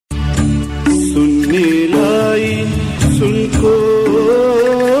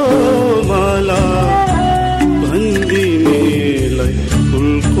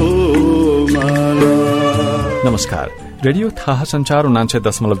Radio थाहा संचार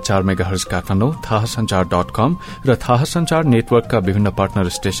 99.4 megahertz Kathmandu, थाहासंचार.com र थाहा संचार नेटवर्कका विभिन्न पार्टनर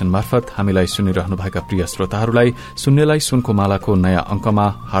स्टेशन मार्फत हामीलाई सुनिरहनुभएका प्रिय श्रोताहरूलाई शून्यलाई सुनको मालाको नयाँ अंकमा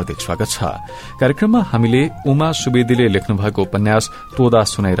हार्दिक स्वागत छ। कार्यक्रममा हामीले उमा सुवेदीले लेख्नुभएको उपन्यास तोदा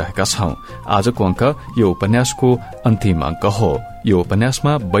सुनाइरहेका छौं। आजको अंक यो उपन्यासको अन्तिम अंक हो। यो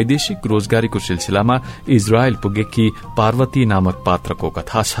उपन्यासमा वैदेशिक रोजगारीको सिलसिलामा इजरायल पुगेकी पार्वती नामक पात्रको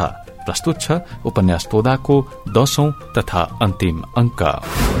कथा छ। प्रस्तुत छ उपन्यास तोदाको 10औं तथा अन्तिम अंक।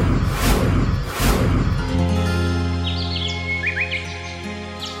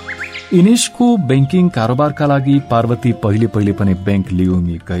 इनेशको बैंकिङ कारोबारका लागि पार्वती पहिले पनि बैंक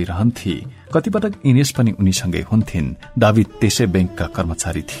लियोमी गइरहन्थे। कतिपटक इनेश पनि उनीसँगै हुन्थिन्। दाविद त्यसै बैंकका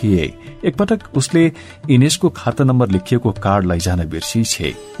कर्मचारी थिए। एकपटक उसले इनेशको खाता नम्बर लेखिएको कार्ड लैजान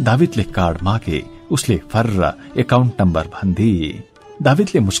बिर्सिछे। दाविदले कार्ड मागे। उसले फर्र एकाउन्ट नम्बर भनिदिए।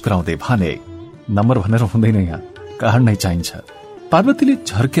 दाविदले मुस्कुराउँदै भने, नम्बर भनेर हुँदैन, यहाँ कार्ड नै चाहिन्छ। पार्वतीले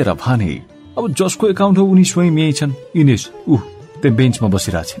झर्केर भने, अब जसको एकाउन्ट हो उनी स्वयं यही छन्। इनेश त्यो बेन्चमा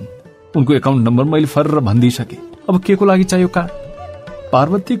बसिरहेछन्। उनको एकाउन्ट नम्बर मैले फर्र भनिदिइसके। अब के को लागि चाहियो कार्ड?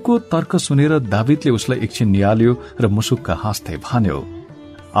 पार्वतीको तर्क सुनेर दाविदले उसलाई एकछिन निहाल्यो र मुसुक्क हाँस्दै भन्यो,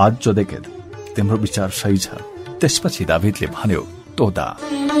 आज जो देखे तिम्रो विचार सही छ। त्यसपछि दाविदले भन्यो, तोदा।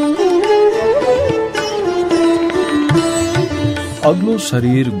 अग्लो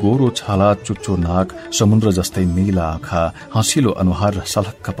शरीर, गोरो छाला, चुच्चो नाक, समुद्र जस्तै नीला आँखा, हँसिलो अनुहार र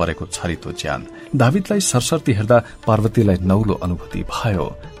सलक्क परेको छरितो ज्यान। दाविदलाई सरसर्ती हेर्दा पार्वतीलाई नौलो अनुभूति भयो।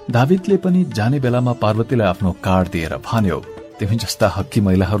 दाविदले पनि जाने बेलामा पार्वतीलाई आफ्नो कार्ड दिएर भन्यो, तिमी जस्ता हक्की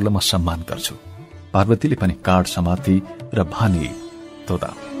महिलाहरूलाई म सम्मान गर्छु। पार्वतीले पनि कार्ड समाती र भनी,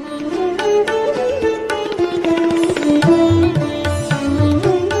 तोदा।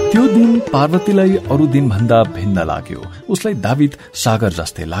 त्यो दिन पार्वतीलाई अरू दिन भन्दा भिन्न लाग्यो। उसलाई दाविद सागर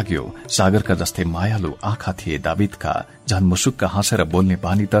जस्तै लाग्यो। सागरका जस्तै मायालु आँखा थिए दाविदका। झन मुसुक्क हाँसेर बोल्ने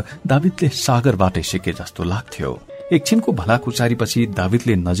बानी त दाविदले सागरबाटै सिके जस्तो लाग्थ्यो। एकछिनको भलाकुचारीपछि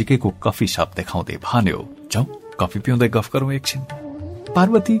दाविदले नजिकैको कफी सप देखाउँदै भन्यो, जाऊ कफी पिउँदै गफ गरौं एकछिन।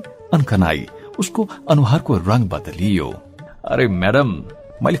 पार्वती अन्कनाई। उसको अनुहारको रंग बदलियो। अरे म्याडम,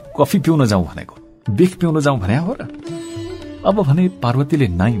 मैले कफी पिउन जाउँ भनेको, बिख पिउन जाउँ भने हो र? अब भने पार्वतीले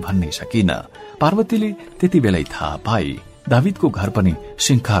नाइ भन्नै सकिन। पार्वतीले त्यति बेलै थाहा पाई दाविदको घर पनि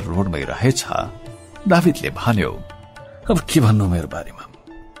सिंखार रोडमै रहेछ। दाविदले भन्यो, अब के भन्नु मेरो बारेमा?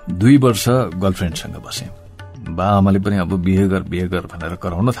 2 वर्ष गर्लफ्रेन्डसँग बसे। बा आमाले पनि अब बिहे गर भनेर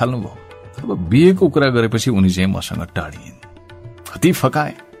कराउन थाल्नुभयो। अब बिहेको कुरा गरेपछि उनी चाहिँ मसँग टाढिन्। कति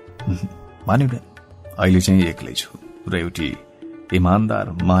फकाए मान्यो। अहिले चाहिँ एक्लै छु र एउटी इमानदार,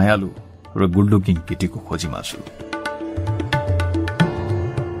 मायालु र गुडलुकिङ केटीको खोजीमा छु।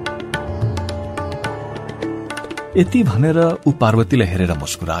 यति भनेर ऊ पार्वतीलाई हेरेर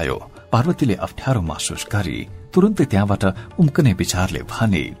मुस्कुरायो। पार्वतीले अप्ठ्यारो महसुस गरी तुरन्तै त्यहाँबाट उम्कने विचारले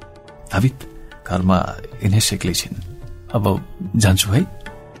भने, दाविद, घरमा इनेश एक्लै छिन्, अब जान्छु है।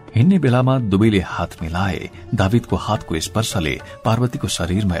 हिँड्ने बेलामा दुवैले हात मिलाए। दाविदको हातको स्पर्शले पार्वतीको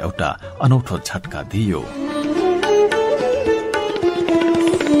शरीरमा एउटा अनौठो झट्का दियो।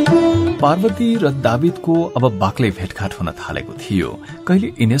 पार्वती र दाविदको अब बाक्लै भेटघाट हुन थालेको थियो। कहिले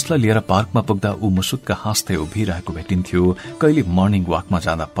इनेशलाई लिएर पार्कमा पुग्दा ऊ मुसुक्क हाँस्दै उभिरहेको भेटिन्थ्यो। कहिले मर्निङ वाकमा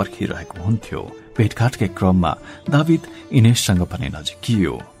जाँदा पर्खिरहेको हुन्थ्यो। भेटघाटकै क्रममा दाविद इनेशसँग पनि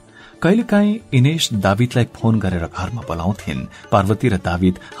नजिकियो। कहिलेकाहीँ इनेश दाविदलाई फोन गरेर घरमा बोलाउँथिन्। पार्वती र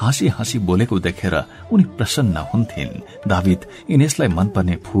दाविद हाँसी हाँसी बोलेको देखेर उनी प्रसन्न हुन्थिन्। दाविद इनेशलाई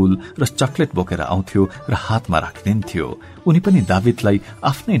मनपर्ने फूल र चकलेट बोकेर आउँथ्यो र हातमा राखिदिन्थ्यो। उनी पनि दाविदलाई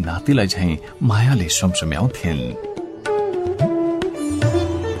आफ्नै नातिलाई झैं मायाले सुमसुम्याउँथिन्।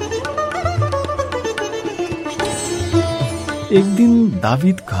 एक दिन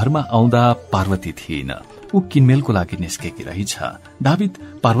दाविद घरमा आउँदा पार्वती थिएन। ऊ किनमेलको लागि निस्केकी रहेछ। दाविद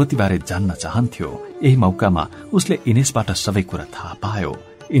पार्वतीबारे जान्न चाहन्थ्यो। यही मौकामा उसले इनेशबाट सबै कुरा थाहा पायो।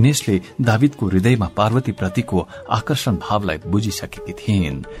 इनेशले दाविदको हृदयमा पार्वती प्रतिको आकर्षण भावलाई बुझिसकेकी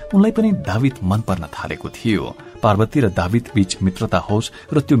थिइन्। उनलाई पनि दाविद मन पर्न थालेको थियो। पार्वती र दाविद बीच मित्रता होस्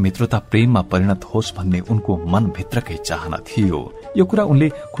र त्यो मित्रता प्रेममा परिणत होस् भन्ने उनको मनभित्रकै चाहना थियो। यो कुरा उनले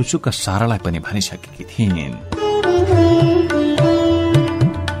खुसुक्क सारालाई पनि भनिसकेकी थिइन्।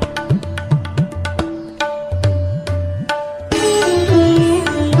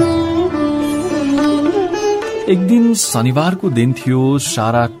 एक दिन शनिबारको दिन थियो।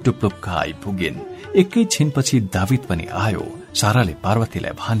 सारा टुप्लुक्क आइपुगिन्। एकै छिनपछि दाविद पनि आयो। साराले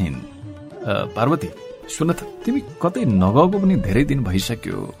पार्वतीलाई भनिन्, पार्वती सुन त, तिमी कतै नगएको पनि धेरै दिन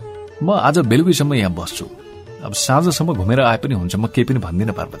भइसक्यो। म आज बेलुकीसम्म यहाँ बस्छु। अब साँझसम्म घुमेर आए पनि हुन्छ, म केही पनि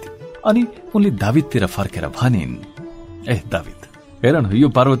भन्दिनँ पार्वती। अनि उनले दाविदतिर फर्केर भनिन्, ए दाविद, हेर न, यो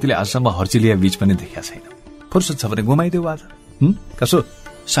पार्वतीले आजसम्म हर्चिलिया बीच पनि देखेका छैन। फुर्सद छ भने घुमाइदेऊ आज। कसो?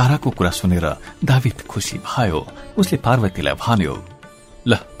 साराको कुरा सुनेर दाविद खुसी भयो। उसले पार्वतीलाई भन्यो,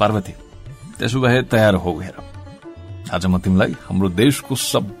 ल पार्वती, त्यसो भए तयार हो। हेर, आज म तिमीलाई हाम्रो देशको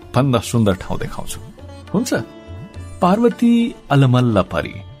सबभन्दा सुन्दर ठाउँ देखाउँछु, हुन्छ? पार्वती अलमल्ल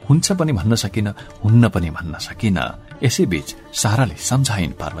परी। हुन्छ पनि भन्न सकिन, हुन्न पनि भन्न सकिन। यसैबीच साराले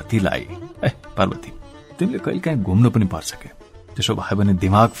सम्झाइन् पार्वतीलाई, पार्वती, तिमीले कहिले काहीँ घुम्नु पनि पर्छ के? त्यसो भयो भने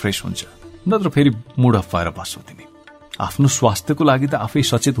दिमाग फ्रेश हुन्छ, नत्र फेरि मुड अफ भएर बस्छौ तिमी। आफ्नो स्वास्थ्यको लागि त आफै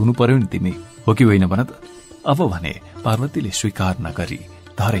सचेत हुनु पर्यो नि तिमी, हो कि होइन भन त? अब भने पार्वतीले स्वीकार नगरी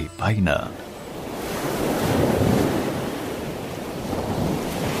धरै पाइन।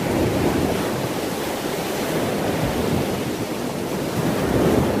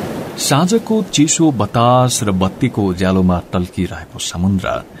 साँझको चिसो बतास र बत्तीको उज्यालोमा टल्किरहेको समुद्र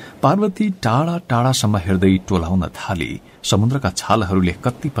पार्वती टाढा टाढासम्म हेर्दै टोलाउन थाली। समुद्रका छालहरूले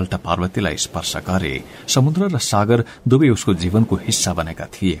कतिपल्ट पार्वतीलाई स्पर्श गरे। समुद्र र सागर दुवै उसको जीवनको हिस्सा बनेका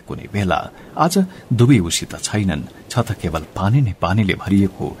थिए कुनै बेला। आज दुवै उसित छैनन्, छ त केवल पानी नै पानीले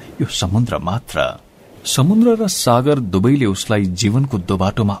भरिएको यो समुद्र मात्र। समुद्र र सागर दुवैले उसलाई जीवनको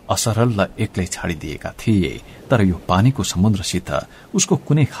दोबाटोमा असरल एक्लै छाडिदिएका थिए। तर यो पानीको समुद्रसित उसको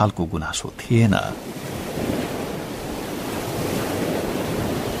कुनै खालको गुनासो थिएन।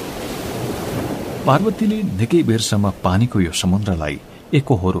 पार्वतीले निकै बेरसम्म पानीको यो समुद्रलाई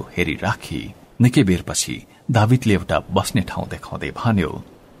एकोहोरो हेरिराखी। निकै बेरपछि दाविदले एउटा बस्ने ठाउँ देखाउँदै भन्यो,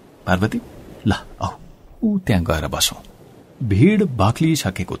 पार्वती, ल आऊ, ऊ त्यहाँ गएर बसौं। भीड़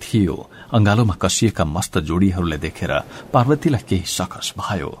बाक्लिसकेको थियो। अंगालोमा कसिएका मस्त जोडीहरूलाई देखेर पार्वतीलाई केही सकस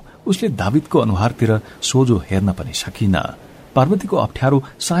भयो। उसले दाविदको अनुहारतिर सोझो हेर्न पनि सकिन। पार्वतीको अप्ठ्यारो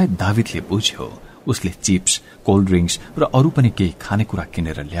सायद दाविदले बुझ्यो। उसले चिप्स, कोल्ड ड्रिंक्स र अरू पनि केही खानेकुरा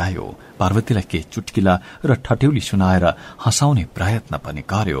किनेर ल्यायो। पार्वतीलाई केही चुटकिला र ठट्यौली सुनाएर हँसाउने प्रयत्न पनि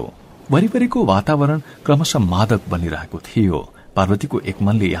गर्यो। वरिपरिको वातावरण क्रमशः मादक बनिरहेको थियो। पार्वतीको एक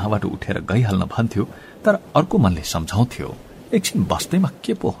मनले यहाँबाट उठेर गइहाल्न भन्थ्यो, तर अर्को मनले सम्झाउँथ्यो, एकछिन बस्दैमा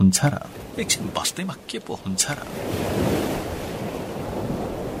के पो हुन्छ र, एकछिन बस्दैमा के पो हुन्छ र।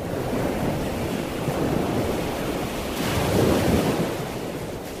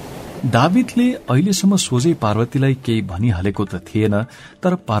 दाविदले अहिलेसम्म सोझै पार्वतीलाई केही भनिहालेको त थिएन,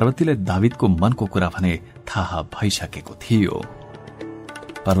 तर पार्वतीलाई दाविदको मनको कुरा भने थाहा भइसकेको थियो।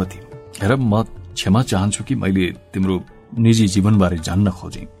 पार्वती, हेर, म क्षमा चाहन्छु कि मैले तिम्रो निजी जीवनबारे जान्न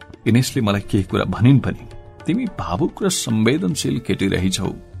खोजेँ। इनेसले मलाई केही कुरा भनिन् पनि। तिमी भावुक र संवेदनशील केटी रहेछौ।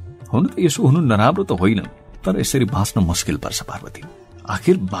 हुन त यसो हुनु नराम्रो त होइन, तर यसरी बाँच्न मुस्किल पर्छ पार्वती।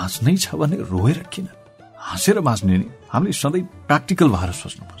 आखिर बाँच्नै छ भने रोएर किन? हाँसेर बाँच्ने नि। हामीले सधैँ प्र्याक्टिकल भएर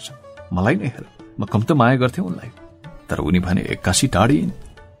सोच्नुपर्छ। मलाई नै हेर, म कम त माया गर्थेँ उनलाई, तर उनी भने एक्कासी टाढिन्।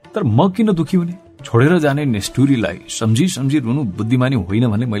 तर म किन दुखी हुने? छोडेर जाने निष्ठुरीलाई सम्झी सम्झी रुनु बुद्धिमानी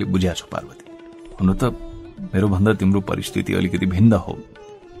होइन भन्ने मैले बुझाएको छु पार्वती। हुन त मेरो भन्दा तिम्रो परिस्थिति अलिकति भिन्न हो,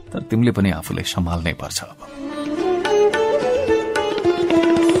 तर तिमीले पनि आफूलाई सम्हाल्नै पर्छ। अब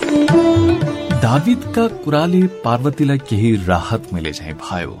दाविदका कुराले पार्वतीलाई केही राहत मिले झैं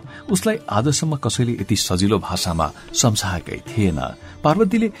भयो। उसलाई आजसम्म कसैले यति सजिलो भाषामा सम्झाएकै थिएन।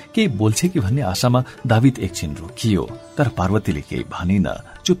 पार्वतीले केही बोल्छ कि भन्ने आशामा दाविद एकछिन रोकियो, तर पार्वतीले केही भनिन,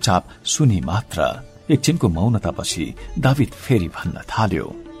 चुपचाप सुनि मात्र। एकछिनको मौनतापछि दाविद फेरि भन्न थाल्यो,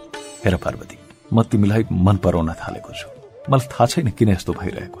 हेर पार्वती, म तिमीलाई मन पराउन थालेको छु। मलाई थाहा छैन किन यस्तो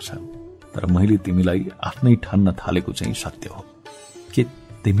भइरहेको छ, तर मैले तिमीलाई आफ्नै ठान्न थालेको चाहिँ सत्य हो। के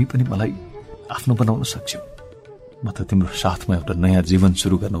तिमी पनि मलाई आफ्नो बनाउन सक्छौ? म त तिम्रो साथमा एउटा नयाँ जीवन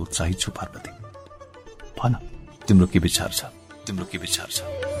शुरू गर्न उत्साहित छु पार्वती। भन, तिम्रो के विचार छ? तिम्रो के विचार छ?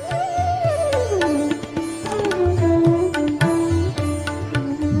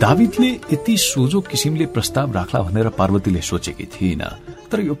 दाविदले यति सोझो किसिमले प्रस्ताव राख्ला भनेर पार्वतीले सोचेकी थिएन,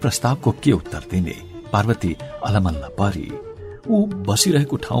 तर यो प्रस्तावको के उत्तर दिने? पार्वती अलमल्ल परी। ऊ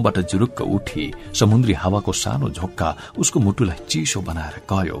बसिरहेको ठाउँबाट जुरुक्क उठी। समुद्री हावाको सानो झोक्का उसको मुटुलाई चिसो बनाएर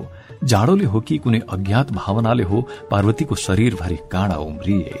गयो। जाडोले हो कि कुनै अज्ञात भावनाले हो, पार्वतीको शरीरभरि काँडा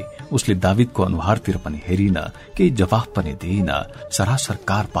उम्रिए। उसले दाविदको अनुहारतिर पनि हेरिन, केही जवाफ पनि दिइन। सरासर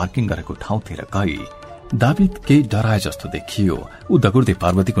कार पार्किङ गरेको ठाउँतिर गई। दाविद केही डराए जस्तो देखियो। ऊ दगुर्दै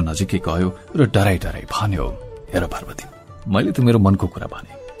पार्वतीको नजिकै गयो र डराई डराई भन्यो, हेर पार्वती, मैले त मेरो मनको कुरा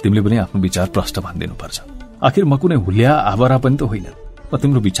भने, तिमीले पनि आफ्नो विचार प्रष्ट भनिदिनु पर्छ। आखिर म कुनै हुलिया आवारा पनि त होइन। म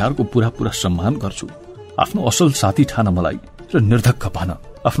तिम्रो विचारको पूरा सम्मान गर्छु। आफ्नो असल साथी ठान मलाई र निर्धक्क भन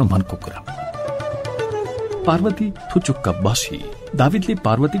आफ्नो मनको कुरा। पार्वती थुचुक्क बसी। दाविदले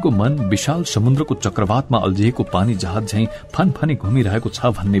पार्वतीको मन विशाल समुद्रको चक्रवातमा अल्झिएको पानी जहाज झैं फनफनी घुमिरहेको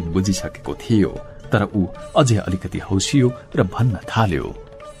छ भन्ने बुझिसकेको थियो, तर ऊ अझै अलिकति हौसियो र भन्न थाल्यो,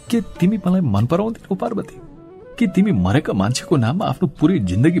 के तिमी मलाई मन पराउँदैनौ पार्वती? के तिमी मरेका मान्छेको नाममा आफ्नो पूरै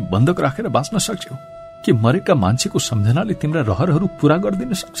जिन्दगी बन्धक राखेर बाँच्न सक्छौ? के मरेका मान्छेको सम्झनाले तिम्रा रहरहरू पूरा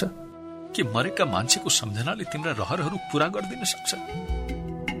गरिदिन सक्छ? के मरेका मान्छेको सम्झनाले तिम्रा रहरहरू पूरा गरिदिन सक्छ?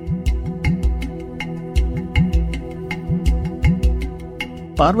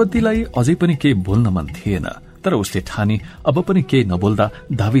 पार्वतीलाई अझै पनि केही बोल्न मन थिएन, तर उसले ठानी अब पनि केही नबोल्दा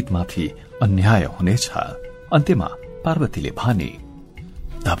दाविदमाथि अन्याय हुनेछ। अन्त्यमा पार्वतीले भने,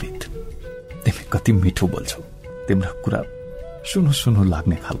 दाविद, तिमी कति मिठो बोल्छौ, तिम्रो कुरा सुनु सुनु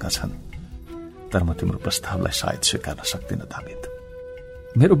लाग्ने खालका छन्, तर म तिम्रो प्रस्तावलाई सायद स्वीकार्न सक्दिन दाविद।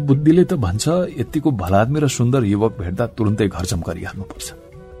 मेरो बुद्धिले त भन्छ यतिको भलादमी र सुन्दर युवक भेट्दा तुरुन्तै घरजम गरिहाल्नुपर्छ,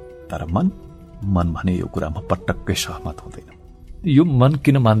 तर मन भने यो कुरामा पटक्कै सहमत हुँदैन। यो मन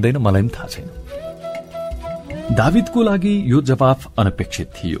किन मान्दैन मलाई पनि थाहा छैन। दाविदको लागि यो जवाफ अनपेक्षित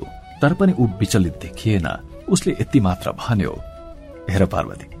थियो, तर पनि ऊ विचलित देखिएन। उसले यति मात्र भन्यो, हेर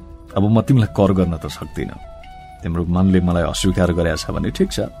पार्वती, अब म तिमीलाई कर गर्न त सक्दिन। तिम्रो मनले मलाई अस्वीकार गरेछ भने ठिक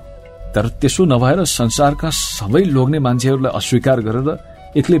छ, तर त्यसो नभएर संसारका सबै लोग्ने मान्छेहरूलाई अस्वीकार गरेर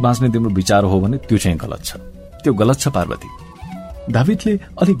एक्लै बाँच्ने तिम्रो विचार हो भने त्यो चाहिँ गलत छ। त्यो गलत छ पार्वती। दाविदले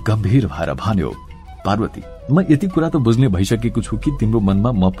अलिक गम्भीर भएर भन्यो, पार्वती, म यति कुरा त बुझ्ने भइसकेको छु कि तिम्रो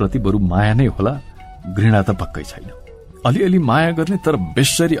मनमा म प्रति बरु माया नै होला, घृणा त पक्कै छैन। अलिअलि माया गर्ने तर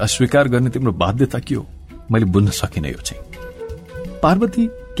बेसरी अस्वीकार गर्ने तिम्रो बाध्यता के हो, मैले बुझ्न सकिन। यो चाहिँ पार्वती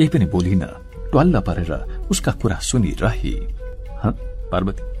केही पनि बोलिन, ट्वाल्ल परेर उसका कुरा सुनिरही।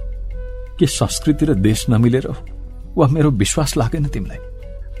 पार्वती, के संस्कृति र देश नमिलेर वा मेरो विश्वास लागेन तिमीलाई?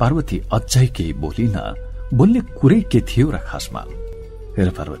 पार्वती अझै केही बोलिन। बोल्ने कुरै के थियो र खासमा? हेर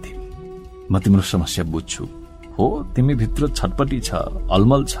पार्वती, म तिम्रो समस्या बुझ्छु। हो, तिमी भित्र छटपटी छ,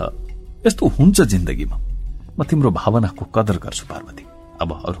 अलमल छ, यस्तो हुन्छ जिन्दगीमा। म तिम्रो भावनाको कदर गर्छु पार्वती। अब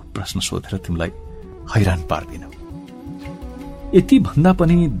अरू प्रश्न सोधेर तिमीलाई हैरान पार्दिन। यति भन्दा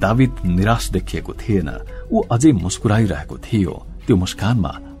पनि दाविद निराश देखिएको थिएन। ऊ अझै मुस्कुराइरहेको थियो। त्यो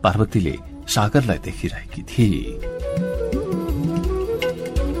मुस्कानमा पार्वतीले सागरलाई देखिरहेकी थिए।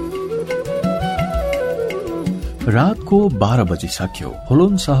 रातको 12 बजिसक्यो।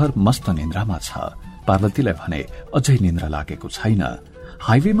 होलोन शहर मस्त निन्द्रामा छ। पार्वतीलाई भने अझै निन्द्रा लागेको छैन।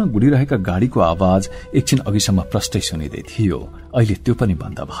 हाइवेमा गुडिरहेका गाडीको आवाज एकछिन अघिसम्म प्रष्टै सुनिँदै थियो, अहिले त्यो पनि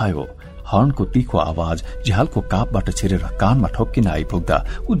बन्द भयो। हर्नको तीखो आवाज झ्यालको कापबाट छिरेर कानमा ठोक्किन आइपुग्दा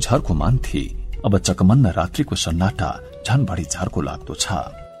ऊ झर्को मान्थे। अब चकमन्न रात्रिको सन्नाटा झन बढी झर्को लाग्दो छ।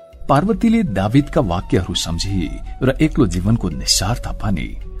 पार्वतीले दाविदका वाक्यहरू सम्झी र एक्लो जीवनको निस्सारता पनि।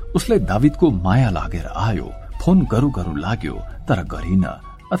 उसलाई दाविदको माया लागेर आयो। फोन गरु लाग्यो, तर गरिन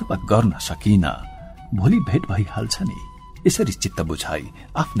अथवा गर्न सकिन। भोलि भेट भइहाल्छ नि, यसरी चित्त बुझाई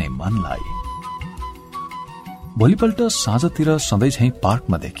आफ्नै मनलाई। भोलिपल्ट साँझतिर सधैँ झैं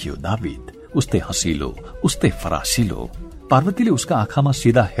पार्कमा देखियो दाविद। उस्तै हँसिलो, उस्तै फरासिलो। पार्वतीले उसका आँखामा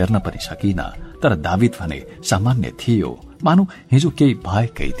सीधा हेर्न पनि सकिन, तर दाविद भने सामान्य थियो, मानौ हिजो केही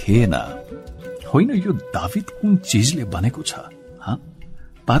भएकै थिएन। होइन, यो दाविद कुन चीजले बनेको छ?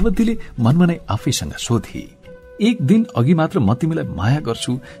 पार्वतीले मनमा नै आफैसँग सोधी। एक दिन अघि मात्र म तिमीलाई माया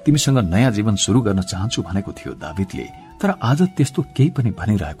गर्छु, तिमीसँग नयाँ जीवन शुरू गर्न चाहन्छु भनेको थियो दाविदले, तर आज त्यस्तो केही पनि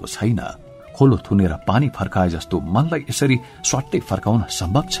भनिरहेको छैन। खोलो थुनेर पानी फर्काए जस्तो मनलाई यसरी स्वाट्टै फर्काउन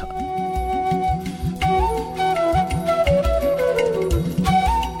सम्भव छ?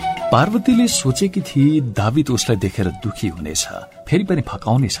 पार्वतीले सोचेकी थिए दाविद उसलाई देखेर दुखी हुनेछ, फेरि पनि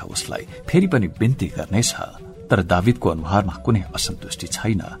फकाउनेछ उसलाई, फेरि पनि बिन्ती गर्नेछ। तर दाविदको अनुहारमा कुनै असन्तुष्टि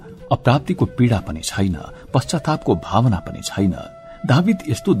छैन, अप्राप्तिको पीड़ा पनि छैन, पश्चातापको भावना पनि छैन। दाविद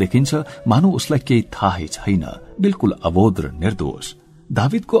यस्तो देखिन्छ मानौ उसलाई केही थाहै छैन, बिल्कुल अबोध र निर्दोष।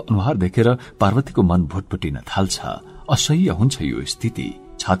 दाविदको अनुहार देखेर पार्वतीको मन भुटभुटिन थाल्छ। असह्य हुन्छ यो स्थिति।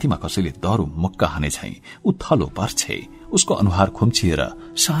 छातीमा कसैले दरो मुक्का हाने झैं ऊ थलो पर्छे। उसको अनुहार खुम्चिएर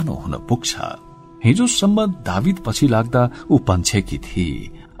सानो हुन पुग्छ। हिजोसम्म दाविद पछि लाग्दा ऊ पन्छेकी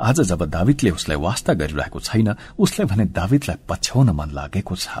थिए। आज जब दाविदले उसलाई वास्ता गरिरहेको छैन, उसलाई भने दाविदलाई पछ्याउन मन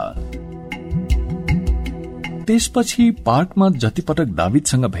लागेको छ। त्यसपछि पार्कमा जतिपटक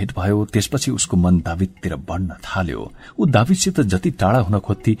दाविदसँग भेट भयो, त्यसपछि उसको मन दाविदतिर बढ्न थाल्यो। ऊ दाविदसित जति टाढा हुन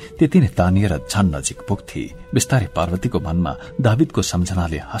खोज्थी त्यति नै तानिएर झन नजिक पुग्थे। बिस्तारै पार्वतीको मनमा दाविदको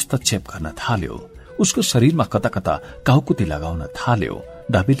सम्झनाले हस्तक्षेप गर्न थाल्यो। उसको शरीरमा कता कता काउकुती लगाउन थाल्यो।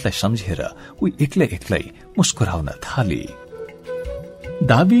 दाविदलाई सम्झेर ऊ एक्लै एक्लै मुस्कुराउन थाले।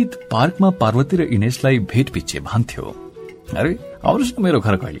 दाविद पार्कमा पार्वती र इनेसलाई भेट पिच्छे भन्थ्यो, अरे आउनुहोस् न मेरो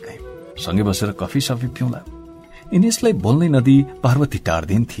घर कहिलेकाहीँ, सँगै बसेर कफी सफी पिउँला। इनेसलाई बोल्नै नदी पार्वती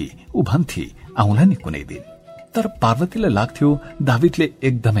टार्दिन्थी। ऊ भन्थी, आउला नि कुनै दिन। तर पार्वतीलाई लाग्थ्यो दाविदले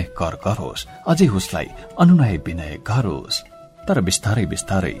एकदमै कर गरोस्, अझै उसलाई अनुनय विनय गरोस्। तर बिस्तारै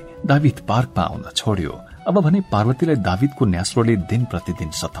बिस्तारै दाविद पार्कमा आउन छोड्यो। अब भने पार्वतीलाई दाविदको न्यास्रोले दिन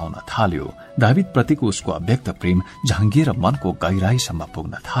प्रतिदिन सताउन थाल्यो। दाविद प्रतिको उसको अव्यक्त प्रेम झाँगिएर मनको गहिराईसम्म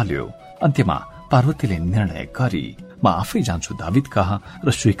पुग्न थाल्यो। अन्त्यमा पार्वतीले निर्णय गरी म आफै जान्छु दाविद कहाँ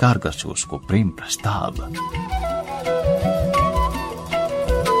र स्वीकार गर्छु उसको प्रेम प्रस्ताव।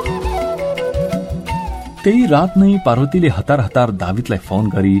 त्यही रात नै पार्वतीले हतार हतार दाविदलाई फोन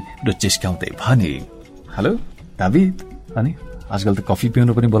गरी र चिस्क्याउँदै भने, हेलो दाविद, अनि आजकल त कफी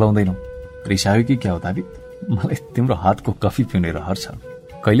पिउनु पनि बोलाउँदैनौ, रिस आयो कि क्या हो दाविद? मलाई तिम्रो हातको कफी पिउने रहर छ,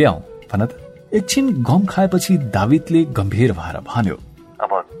 कहिले आऊ भन त। एकछिन गम खाएपछि दाविदले गम्भीर भएर भन्यो,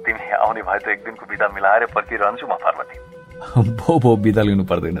 अब तिमी आउने भए त एक दिनको बिदा मिलाएर पर्खिरहन्छु म पार्वती। भो बिदा लिनु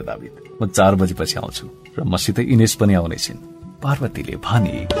पर्दैन दाविद, म 4 बजेपछि आउँछु र मसित इनेस पनि आउनेछिन्, पार्वतीले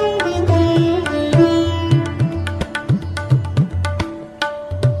भने।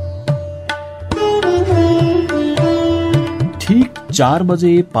 ठीक 4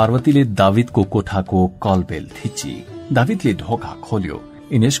 बजे पार्वतीले दाविदको कोठाको कल बेल थिची। दाविदले ढोका खोल्यो।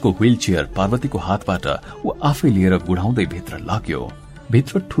 इनेसको व्हील चेयर पार्वतीको हातबाट ऊ आफै लिएर गुडाउँदै भित्र लाग्यो।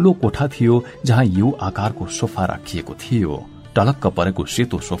 भित्र ठूलो कोठा थियो जहाँ यू आकारको सोफा राखिएको थियो। टलक्क परेको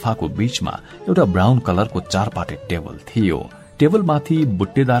सेतो सोफाको बीचमा एउटा ब्राउन कलरको 4 टेबल थियो। टेबलमाथि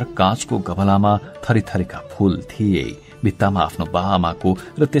बुट्टेदार काँचको गमलामा थरीथरीका फूल थिए। भित्तामा आफ्नो बाआमाको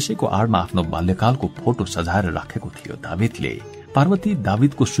र त्यसैको आडमा आफ्नो बाल्यकालको फोटो सजाएर राखेको थियो दाविदले। पार्वती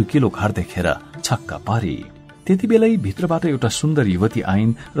दाविदको सुकिलो घर देखेर छक्क परी। त्यति बेलै भित्रबाट एउटा सुन्दर युवती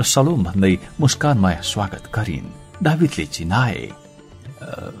आइन् र सलोम भन्दै मुस्कानमय स्वागत गरिन्। दाविदले चिनाए,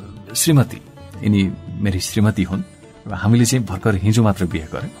 श्रीमती, यिनी मेरी श्रीमती हुन्। हामीले चाहिँ भर्खर हिजो मात्र बिहे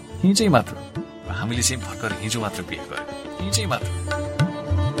गरे, हिजै मात्र। हामीले चाहिँ भर्खर हिजो मात्र बिहे गरे, हिजै मात्र।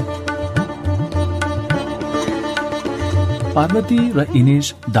 पार्वती र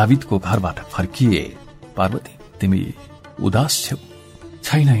इनेस दाविदको घरबाट फर्किए। पार्वती, तिमी उदास छौ?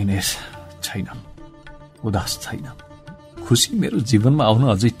 छैन इनेस, छैन, उदास छैन। खुशी मेरो जीवनमा आउन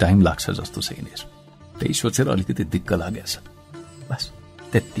अझै टाइम लाग्छ जस्तो छ इनेस। त्यही सोचेर अलिकति दिक्क लागेछ, बस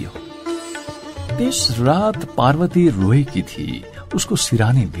त्यति हो। त्यस रात पार्वती रोएकी थिए। उसको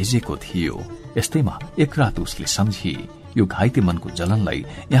सिरानी भिजेको थियो। यस्तैमा एक रात उसले सम्झी, यो घाइते मनको जलनलाई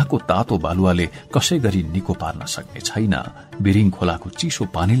यहाँको तातो बालुवाले कसै गरी निको पार्न सक्ने छैन। बिरिङ खोलाको चिसो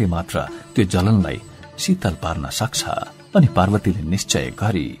पानीले मात्र त्यो जलनलाई शीतल पार्न सक्छ। अनि पार्वतीले निश्चय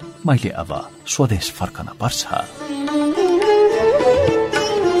गरी, मैले अब स्वदेश फर्कन पर्छ।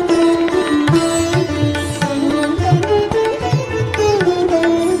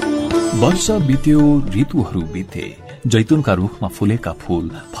 वर्ष बित्यो, ऋतुहरू बिते। जैतुनका रुखमा फुलेका फूल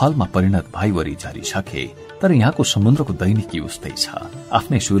फलमा परिणत भइवरी झरिसके। तर यहाँको समुद्रको दैनिकी उस्तै छ।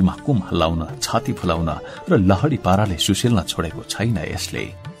 आफ्नै सुरमा कुम हल्लाउन, छाती फुलाउन र लहडी पाराले सुसिल्न छोडेको छैन यसले।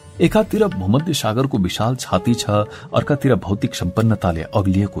 एकातिर भूमध्य सागरको विशाल छाती छ, अर्कातिर भौतिक सम्पन्नताले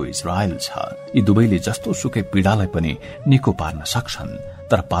अग्लिएको इजरायल छ। यी दुवैले जस्तो सुकै पीडालाई पनि निको पार्न सक्छन्।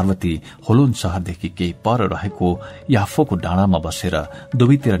 तर पार्वती होलोन शहरदेखि केही पर रहेको याफोको डाँडामा बसेर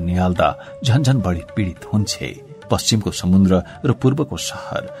दुवैतिर निहाल्दा झन्झन बढी पीड़ित हुन्छे। पश्चिमको समुद्र र पूर्वको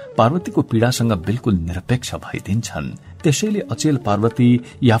शहर पार्वतीको पीड़ासँग बिल्कुल निरपेक्ष भइदिन्छन्। त्यसैले अचेल पार्वती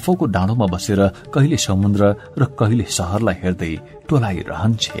याफोको डाँडोमा बसेर कहिले समुद्र र कहिले शहरलाई हेर्दै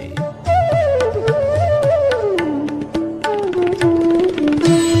टोलाइरहन्छे।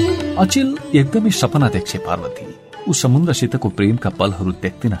 अचेल एकदमै सपना देख्छे पार्वती। ऊ समुद्रसितको प्रेमका पलहरू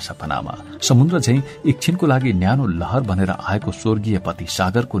देख्दिन सपनामा। समुद्र झैं एकछिनको लागि न्यानो लहर बनेर आएको स्वर्गीय पति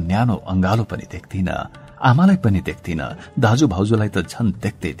सागरको न्यानो अंगालो पनि देख्दिन। आमालाई पनि देख्दिन, दाजु भाउजूलाई त झन्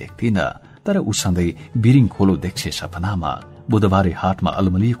देख्दै देख्दिन। तर ऊ सधैँ बिरिङ खोलो देख्छे सपनामा। बुधबारे हाटमा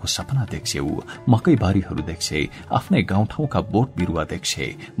अलमलिएको सपना देख्छे ऊ। मकै बारीहरू देख्छे, आफ्नै गाउँठाउँका बोट बिरुवा देख्छे,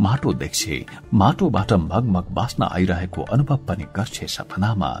 माटो देख्छे। माटोबाट मगमग बास्ना आइरहेको अनुभव पनि गर्छे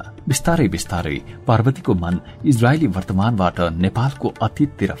सपनामा। बिस्तारै बिस्तारै पार्वतीको मन इजरायली वर्तमानबाट नेपालको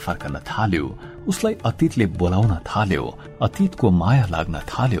अतीततिर फर्कन थाल्यो। उसलाई अतीतले बोलाउन थाल्यो। अतीतको माया लाग्न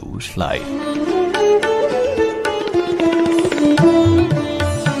थाल्यो उसलाई।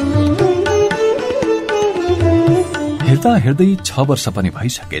 हेर्दा हेर्दै 6 वर्ष पनि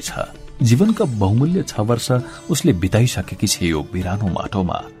भइसकेछ। जीवनका बहुमूल्य 6 वर्ष उसले बिताइसकेकी छ यो बिरानो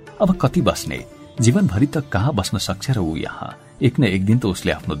माटोमा। अब कति बस्ने? जीवनभरि त कहाँ बस्न सक्छ र ऊ यहाँ? एक न एक दिन त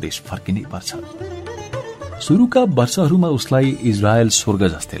उसले आफ्नो देश फर्किनै पर्छ। सुरुका वर्षहरूमा उसलाई इजरायल स्वर्ग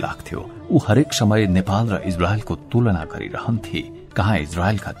जस्तै लाग्थ्यो। ऊ हरेक समय नेपाल र इजरायलको तुलना गरिरहन्थे। कहाँ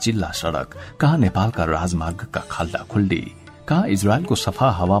इजरायलका चिल्ला सड़क, कहाँ नेपालका राजमार्गका खाल्डा खुल्डी, कहाँ इजरायलको सफा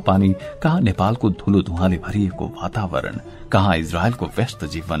हावापानी, कहाँ नेपालको धुलो धुवाले भरिएको वातावरण, कहाँ इजरायलको व्यस्त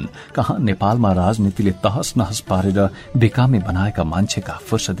जीवन, कहाँ नेपालमा राजनीतिले तहस नहस पारेर बेकामे बनाएका मान्छेका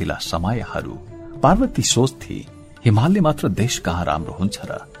फुर्सदिला समयहरू। पार्वती सोच्थे, हिमालले मात्र देश कहाँ राम्रो हुन्छ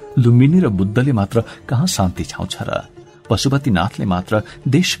र? लुम्बिनी र बुद्धले मात्र कहाँ शान्ति छाउँछ र? पशुपतिनाथले मात्र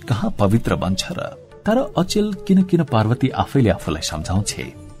देश कहाँ पवित्र बन्छ र? तर अचेल किन पार्वती आफैले आफूलाई सम्झाउँछे,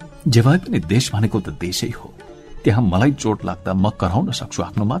 जे भए पनि देश भनेको त देशै हो। त्यहाँ मलाई चोट लाग्दा म कराउन सक्छु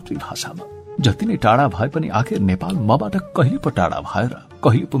आफ्नो मातृभाषामा। जति नै टाढा भए पनि आखिर नेपाल मबाट कहिले पो टाढा भएर,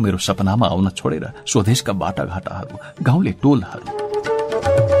 कहिले पो मेरो सपनामा आउन छोडेर स्वदेशका बाटाघाटाहरू, गाउँले टोलहरू।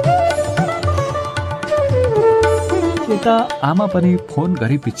 यता आमा पनि फोन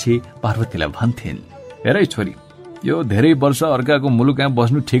गरेपछि पार्वतीलाई भन्थिन्, हेरै छोरी, यो धेरै वर्ष अर्काको मुलुकमा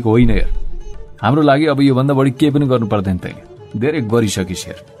बस्नु ठिक होइन यार। हाम्रो लागि अब योभन्दा बढी केही पनि गर्नु पर्दैन। तैँले धेरै गरिसकिस्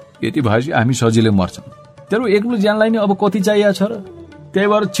यार। यति भएपछि हामी सजिलै मर्छौँ। तेरो एक्लो ज्यानलाई नि अब कति चाहिएको छ र? त्यही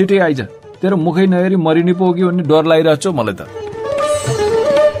भएर छिटै आइज। तेरो मुखै नहेरी मरिने पो कि भन्ने डर लागिरहेछ मलाई त।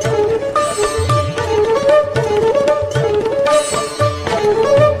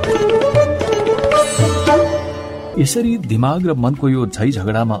 यसरी दिमाग र मनको यो झै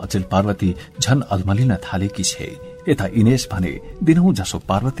झगडामा अचेल पार्वती झन अल्मलिन थालेकी छे। यता इनेश भने दिनहुँ जसो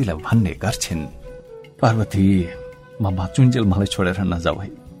पार्वतीलाई भन्ने गर्छिन्, पार्वती म बाँचुन्जेल मलाई छोडेर नजाऊ है।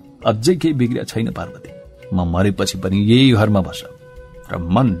 अझै केही बिग्रिया छैन पार्वती। म मरेपछि पनि यही घरमा बस र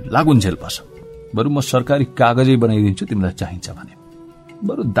मन लागुन्जेल बस। बरु म सरकारी कागजै बनाइदिन्छु तिमीलाई चाहिन्छ भने।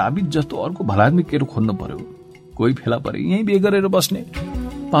 बरु दाबित जस्तो अर्को भलादमी केरो खोज्नु पर्यो। कोही फेला परे यही बिहे गरेर बस्ने।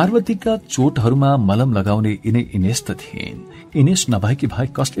 पार्वतीका चोटहरूमा मलम लगाउने यिनै इनेश त थिइन्। इनेश नभएकी भए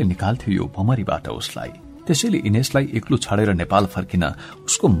कसले निकाल्थ्यो यो भमरीबाट उसलाई। त्यसैले इनेशलाई एक्लो छाडेर नेपाल फर्किन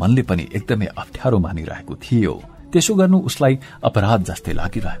उसको मनले पनि एकदमै अप्ठ्यारो मानिरहेको थियो। त्यसो गर्नु उसलाई अपराध जस्तै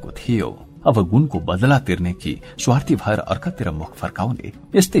लागिरहेको थियो। अब गुणको बदला तिर्ने कि स्वार्थी भएर अर्कातिर मुख फर्काउने,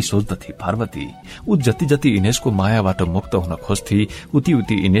 यस्तै सोच्दथे पार्वती। ऊ जति जति इनेशको मायाबाट मुक्त हुन खोज्थे, उति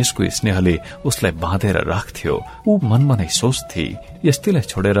उति इनेशको स्नेहले उसलाई बाँधेर राख्थ्यो। ऊ मनमा नै सोच्थे, यस्तैलाई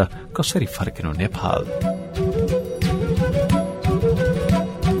छोडेर कसरी फर्किनु नेपाल।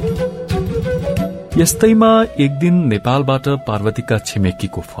 यस्तैमा एक दिन नेपालबाट पार्वतीका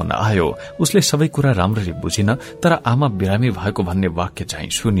छिमेकीको फोन आयो। उसले सबै कुरा राम्ररी बुझिन, तर आमा बिरामी भएको भन्ने वाक्य चाहिँ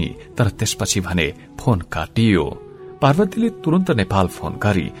सुनि। तर त्यसपछि भने फोन काटियो। पार्वतीले तुरन्त नेपाल फोन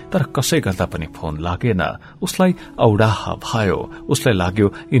गरी, तर कसै गर्दा पनि फोन लागेन। उसलाई औडाह भयो। उसलाई लाग्यो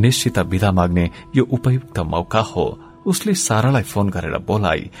इनेशसित बिदा माग्ने यो उपयुक्त मौका हो। उसले सारालाई फोन गरेर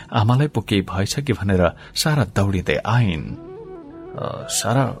बोलाई। आमालाई पो केही भएछ कि भनेर सारा दौडिँदै आइन्।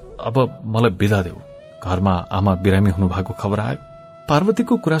 सारा, अब मलाई बिदा देऊ, घरमा आमा बिरामी हुनुभएको खबर आयो।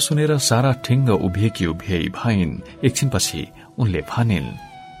 पार्वतीको कुरा सुनेर सारा ठिङ्ग उभिएकी उभिए भइन्। एकछिनपछि उनले भनिन्,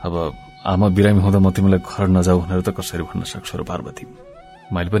 अब आमा बिरामी हुँदा म तिमीलाई घर नजाऊ भनेर त कसरी भन्न सक्छु र पार्वती।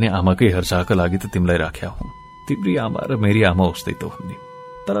 मैले पनि आमाकै हेरचाहका लागि त तिमीलाई राख्या हुँ। तिम्री आमा र मेरी आमा उस्तै त हुन् नि।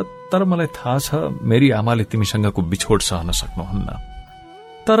 तर मलाई थाहा छ मेरी आमाले तिमीसँगको बिछोड सहन सक्नुहुन्न।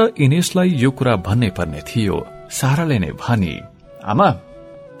 तर इनेशलाई यो कुरा भन्नै पर्ने थियो। साराले नै भनी, आमा,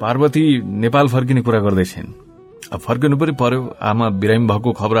 पार्वती नेपाल फर्किने कुरा गर्दैछिन्। अब फर्किनु पनि पर्यो। आमा बिरामी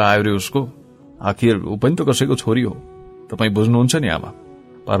भएको खबर आयो रे उसको। आखिर ऊ पनि त कसैको छोरी हो। तपाईँ बुझ्नुहुन्छ नि आमा।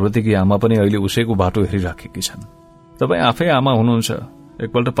 पार्वतीकी आमा पनि अहिले उसैको बाटो हेरिराखेकी छन्। तपाईँ आफै आमा हुनुहुन्छ।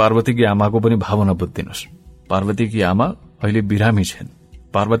 एकपल्ट पार्वतीकी आमाको पनि भावना बुझ्दिनुहोस्। पार्वतीकी आमा अहिले बिरामी छिन्,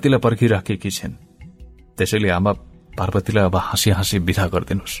 पार्वतीलाई पर्खिराखेकी छिन्। त्यसैले आमा पार्वतीलाई अब हाँसी हाँसी बिदा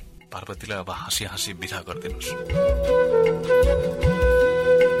गरिदिनुहोस्। पार्वतीलाई अब हाँसी हाँसी बिदा गरिदिनुहोस्।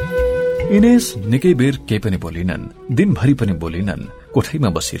 इनेश निकै बेर केही पनि बोलिनन्। दिनभरि पनि बोलिनन्। कोठैमा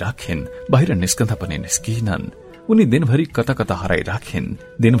बसिराखिन्। बाहिर निस्कँदा पनि निस्किनन्। उनी दिनभरि कता कता हराइराखिन्।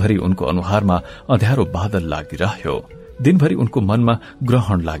 दिनभरि उनको अनुहारमा अँध्यारो बादल लागिरह्यो। दिनभरि उनको मनमा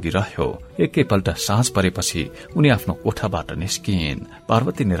ग्रहण लागिरह्यो। एकैपल्ट साँझ परेपछि उनी आफ्नो कोठाबाट निस्किन्।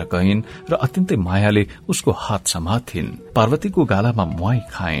 पार्वती निर गइन् र अत्यन्तै मायाले उसको हात समातिन्। पार्वतीको गालामा मुहाई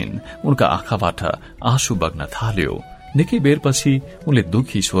खाइन्। उनका आँखाबाट आँसु बग्न थाल्यो। निकै बेरपछि उनले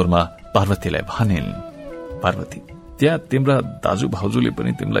दुखी स्वरमा पार्वतीलाई भनिन्, पार्वती, त्यहाँ तिम्रा दाजु भाउजूले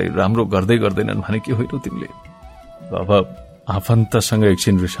पनि तिमीलाई राम्रो गर्दै गर्दैनन् भने के होइन तिमीले? अब आफन्तसँग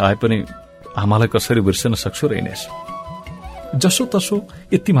एकछिन रिसाए पनि आमालाई कसरी बिर्सन सक्छौ र इनेश? जसो तसो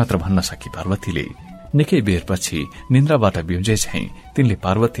यति मात्र भन्न सकी पार्वतीले। निकै बेरपछि निन्द्राबाट बिउजे झैं तिनले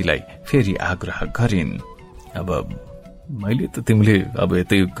पार्वतीलाई फेरि आग्रह गरिन्, अब मैले त तिमीले अब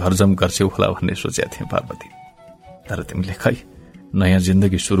यतै घरजम गर्छौ होला भन्ने सोचेको थिएँ पार्वती। तर तिमीले खै नयाँ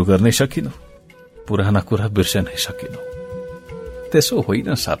जिन्दगी शुरू गर्नै सकिनौ, पुराना कुरा बिर्सनै सकिनौ। त्यसो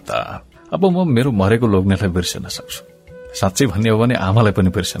होइन साता, अब म मेरो मरेको लोग्नेलाई बिर्सन सक्छु। साँच्चै भन्ने हो भने आमालाई पनि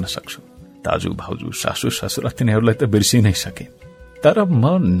बिर्सन सक्छु। दाजु भाउजू सासू ससुरा तिनीहरूलाई त बिर्सिनै सके। तर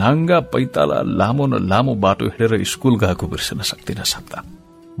म नाङ्गा पैताला लामो न लामो बाटो हिँडेर स्कूल गएको बिर्सन सक्दिन साता।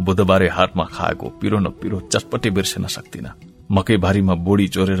 बुधबारे हाटमा खाएको पिरो न पिरो चटपटे बिर्सन सक्दिन। मकैबारीमा बोडी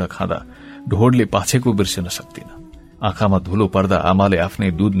चोरेर खाँदा ढोडले पाछेको बिर्सन सक्दिन। आँखामा धुलो पर्दा आमाले आफ्नै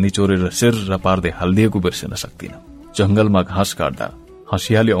दूध निचोरेर सिर र पार्दै हालिदिएको बिर्सन सक्दिन। जंगलमा घाँस काट्दा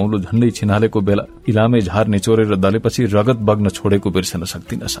हँसियाले औँलो झण्डै छिनालेको बेला इलामे झार निचोरेर दलेपछि रगत बग्न छोडेको बिर्सन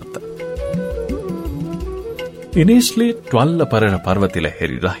सक्दिन शब्द। इनेशले ट्वाल्ल परेर पार्वतीलाई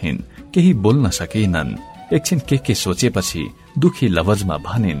हेरिरहन्, केही बोल्न सकिनन्। एकछिन के सोचेपछि दुखी लवजमा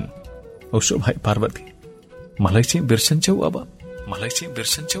भनिन्, उसो भाइ पार्वती, मलाई चाहिँ बिर्सन्छौ अब?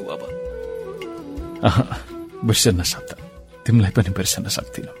 बिर्सन शब्द, तिमीलाई पनि बिर्सन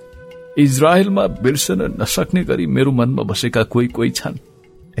सक्दिन। इजरायलमा बिर्सन नसक्ने गरी मेरो मनमा बसेका कोही छन्,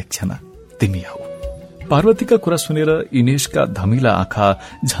 एकजना तिमी हौ। पार्वतीका कुरा सुनेर इनेशका धमिला आँखा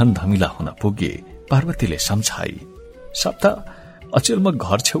झन धमिला हुन पुगे। पार्वतीले सम्झाई, सप्ता अचेल म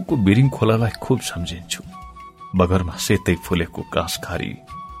घर छेउको बिरिङ खोलालाई खूब सम्झिन्छु। बगरमा सेतै फुलेको काँसखारी,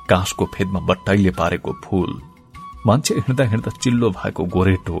 काँसको फेदमा बट्टाइले पारेको फूल, मान्छे हिँड्दा हिँड्दा चिल्लो भएको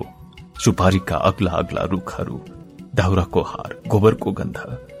गोरेटो, सुपारीका अग्ला अग्ला रुखहरू, दाउराको हार, गोबरको गन्ध,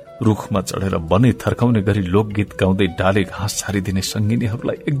 रुखमा चढेर बनै थर्काउने गरी लोकगीत गाउँदै डाले घाँस छारिदिने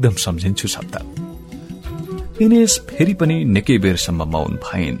सङ्गिनीहरूलाई एकदम सम्झिन्छु शब्द। इनेश फेरि पनि निकै बेरसम्म मौन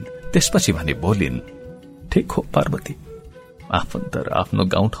भइन्। त्यसपछि भने बोलिन्, ठिक हो पार्वती, आफन्त र आफ्नो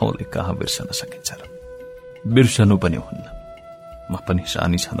गाउँठाउँले कहाँ बिर्सन सकिन्छ र? बिर्सनु पनि हुन्न। म पनि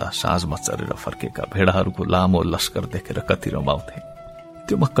सानी छँदा साँझमा चरेर फर्केका भेडाहरूको लामो लस्कर देखेर कति रमाउँथे,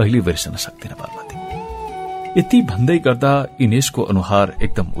 त्यो म कहिले बिर्सन सक्दिन पार्वती। यति भन्दै गर्दा इनेशको अनुहार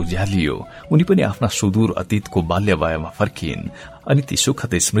एकदम उज्यालियो। उनी पनि आफ्ना सुदूर अतीतको बाल्यवायमा फर्किन् अनि ती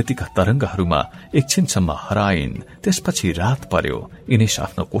सुखद स्मृतिका तरंगहरूमा एकछिनसम्म हराइन्। त्यसपछि रात पर्यो। इनेश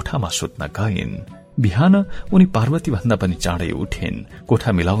आफ्नो कोठामा सुत्न गइन्। बिहान उनी पार्वती भन्दा पनि चाँडै उठिन्।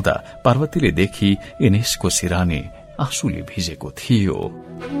 कोठा मिलाउँदा पार्वतीले देखि इनेशको सिरानी आँसुले भिजेको थियो।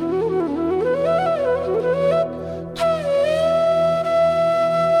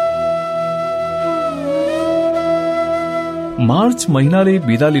 मार्च महिनाले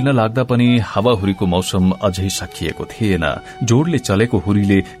बिदा लिन लाग्दा पनि हावाहुरीको मौसम अझै सकिएको थिएन। जोडले चलेको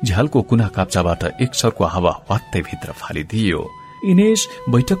हुरीले झ्यालको कुना काप्चाबाट एक सर्को हावा वात्तै भित्र फालिदियो। इनेश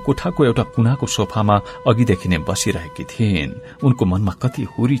बैठक कोठाको एउटा कुनाको सोफामा अघिदेखि नै बसिरहेकी थिइन्। उनको मनमा कति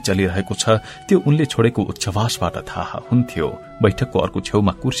हुरी चलिरहेको छ त्यो उनले छोडेको उच्छ्वासबाट थाहा हुन्थ्यो। बैठकको अर्को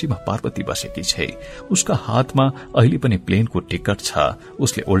छेउमा कुर्सीमा पार्वती बसेकी छे। उसका हातमा अहिले पनि प्लेनको टिकट छ।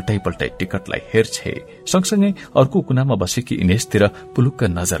 उसले उल्टाई पल्टाई टिकटलाई हेर्छे। सँगसँगै अर्को कुनामा बसेकी इनेशतिर पुलुक्क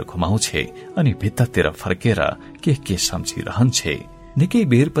नजर घुमाउँछे अनि भित्तातिर फर्केर के सम्झिरहन्छे। निकै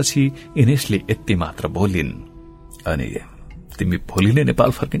बेरपछि इनेशले यति मात्र बोलिन्, अनि तिमी भोलि नै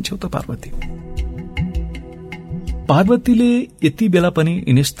नेपाल फर्किन्छौ त पार्वती? पार्वतीले यति बेला पनि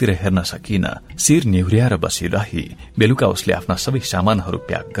इनेशतिर हेर्न सकिन। शिर निहुर्याएर बसिरही। बेलुका उसले आफ्ना सबै सामानहरू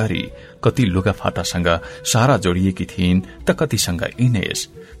प्याक गरी। कति लुगाफाटासँग सारा जोडिएकी थिइन् त कतिसँग इनेश।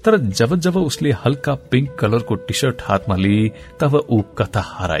 तर जब उसले हल्का पिंक कलरको टी शर्ट हातमा लिई तब ऊ कता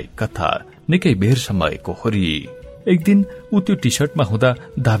हराई कता। निकै बेरसम्म एकोहोरी। एक दिन ऊ त्यो टी शर्टमा हुँदा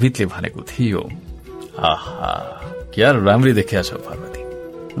दाविदले भनेको थियो, आहा क्या राम्री देखिया छौ पार्वती।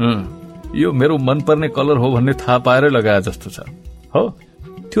 यो मेरो मनपर्ने कलर हो भन्ने थाहा पाएर लगाए जस्तो छ हो।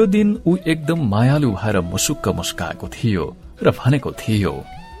 त्यो दिन ऊ एकदम मायालु भएर मुसुक्क मुस्काएको थियो र भनेको थियो,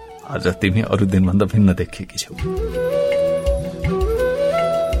 आज तिमी अरू दिनभन्दा भिन्न देखिएकी छौ।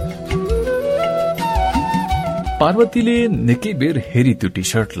 पार्वतीले निकै बेर हेरी त्यो टी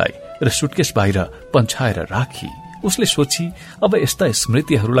शर्टलाई र सुटकेस बाहिर पन्छाएर राखी। उसले सोची, अब यस्ता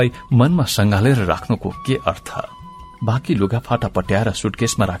स्मृतिहरूलाई मनमा संगालेर राख्नुको के अर्थ? बाँकी लुगाफाटा पट्याएर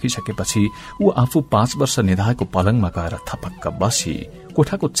सुटकेसमा राखिसकेपछि ऊ आफू 5 वर्ष निधाएको पलङमा गएर थपक्क बसी।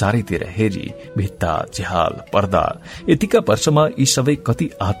 कोठाको चारैतिर हेरी। भित्ता, झ्याल, पर्दा, यतिका वर्षमा यी सबै कति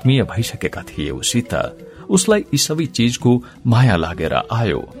आत्मीय भइसकेका थिए उसित। उसलाई यी सबै चीजको माया लागेर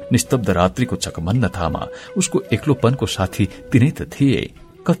आयो। निस्तब्ध रात्रिको चकमन्नतामा उसको एक्लोपनको साथी तिनै त थिए।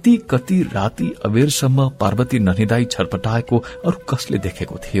 कति राति अबेरसम्म पार्वती ननिदाई छटपटाएको अरू कसले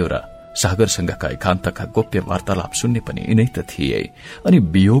देखेको थियो र? सागरसँगका एकान्तका गोप्य वार्तालाप सुन्ने पनि यिनै त थिए। अनि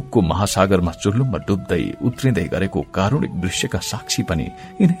वियोगको महासागरमा चुल्लुममा डुब्दै उत्रिँदै गरेको कारुणिक दृश्यका साक्षी पनि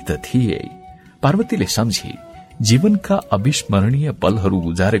यिनै त थिए। पार्वतीले सम्झी, जीवनका अविस्मरणीय पलहरू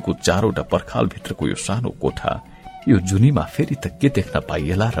गुजारेको 4वटा पर्खालभित्रको यो सानो कोठा, यो जुनीमा फेरि त के देख्न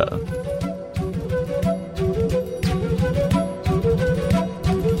पाइएला र?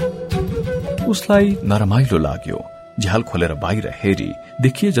 उसलाई नरमाइलो लाग्यो। झ्याल खोलेर बाहिर हेरी।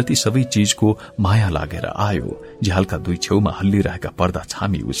 देखिए जति सबै चीजको माया लागेर आयो। झ्यालका दुई छेउमा हल्लिरहेका पर्दा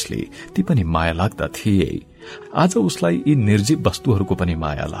छामी उसले, ती पनि माया लाग्दा थिए। आज उसलाई यी निर्जीव वस्तुहरूको पनि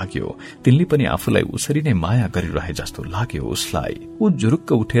माया लाग्यो। तिनले पनि आफूलाई उसरी नै माया गरिरहे जस्तो लाग्यो उसलाई। ऊ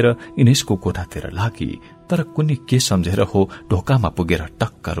जुरुक्क उठेर इनेशको कोठातिर लागि। तर कुनै के सम्झेर हो ढोकामा पुगेर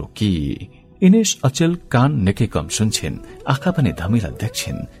टक्क रोकी। इनेश अचेल कान निकै कम सुन्छिन्, आँखा पनि धमिला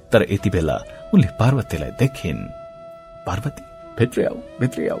देख्छिन्। तर यति बेला उनले पार्वतीलाई देखिन्। पार्वती,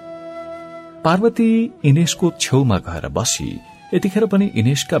 भित्रै आऊ। पार्वती इनेशको छेउमा गएर बसी। यतिखेर पनि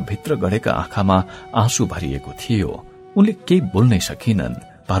इनेशका भित्र गढेका आँखामा आँसु भरिएको थियो। उनले केही बोल्नै सकिनन्।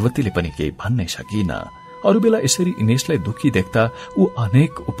 पार्वतीले पनि केही भन्नै सकिन। अरू बेला यसरी इनेशलाई दुखी देख्दा ऊ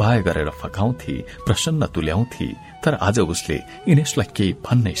अनेक उपाय गरेर फकाउँथे, प्रसन्न तुल्याउँथे, तर आज उसले इनेशलाई केही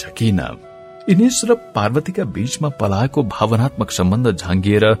भन्नै सकिन। इनेश र पार्वतीका बीचमा पलाएको भावनात्मक सम्बन्ध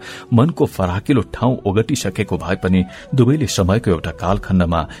झाँगिएर मनको फराकिलो ठाउँ ओगटिसकेको भए पनि दुवैले समयको एउटा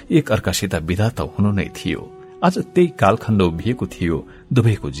कालखण्डमा एक अर्कासित विदा त हुनु नै थियो। आज त्यही कालखण्ड उभिएको थियो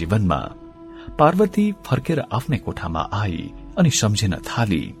दुवैको जीवनमा। पार्वती फर्केर आफ्नै कोठामा आई अनि सम्झिन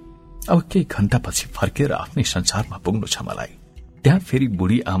थाली, अब केही घण्टापछि फर्केर आफ्नै संसारमा पुग्नु छ मलाई। त्यहाँ फेरि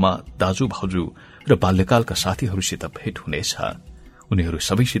बुढी आमा, दाजु भाउजू र बाल्यकालका साथीहरूसित भेट हुनेछ। उनीहरू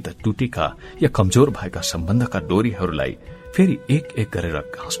सबैसित टुटेका या कमजोर भएका सम्बन्धका डोरीहरूलाई फेरि एक एक गरेर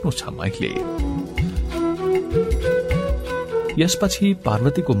घाँस्नु छ मैले। यसपछि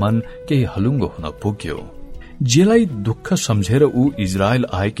पार्वतीको मन केही हलुङ्गो हुन पुग्यो। जेलाई दुःख सम्झेर ऊ इजरायल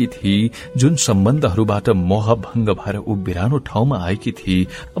आएकी थिए, जुन सम्बन्धहरूबाट मोहभंग भएर ऊ बिरानो ठाउँमा आएकी थिए,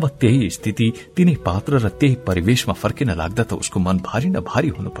 अब त्यही स्थिति, तिनै पात्र र त्यही परिवेशमा फर्किन लाग्दा त उसको मन भारी न भारी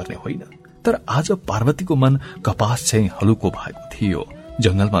हुनुपर्ने होइन। तर आज पार्वतीको मन कपास चाहिँ हलुको भएको थियो।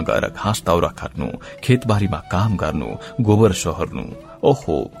 जंगलमा गएर घाँस दाउरा काट्नु, खेतबारीमा काम गर्नु, गोबर सोहोर्नु,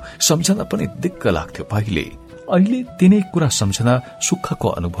 ओहो सम्झना पनि दिक्क लाग्थ्यो पहिले। अहिले तिनै कुरा सम्झना सुखको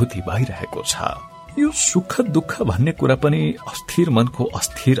अनुभूति भइरहेको छ। यो सुख दुःख भन्ने कुरा पनि अस्थिर मनको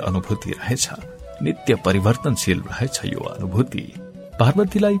अस्थिर अनुभूति रहेछ। नित्य परिवर्तनशील रहेछ यो अनुभूति।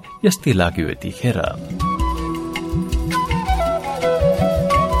 पार्वतीलाई यस्तै लाग्यो यतिखेर।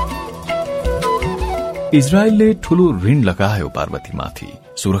 इजरायलले ठूलो ऋण लगायो पार्वतीमाथि।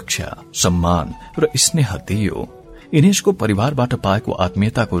 सुरक्षा, सम्मान र स्नेह दियो। इनेशको परिवारबाट पाएको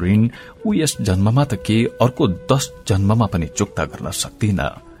आत्मीयताको ऋण ऊ यस जन्ममा त के, अर्को 10 जन्ममा पनि चुक्ता गर्न सक्दिन।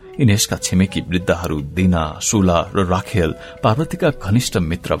 इनेशका छिमेकी वृद्धहरू दिना, सुला र राखेल पार्वतीका घनिष्ठ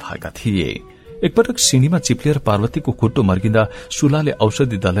मित्र भएका थिए। एकपटक सिनीमा चिप्लिएर पार्वतीको खुट्टो मर्किँदा सुलाले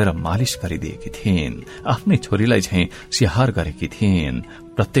औषधि दलेर मालिश गरिदिएकी थिइन्। आफ्नै छोरीलाई झैं स्याहार गरेकी थिइन्।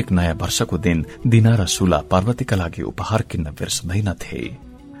 प्रत्येक नयाँ वर्षको दिन दिना र सुला पार्वतीका लागि उपहार किन्न बिर्सदैनथे।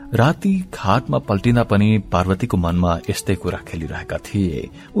 राति खाटमा पल्टिँदा पनि पार्वतीको मनमा यस्तै कुरा खेलिरहेका थिए।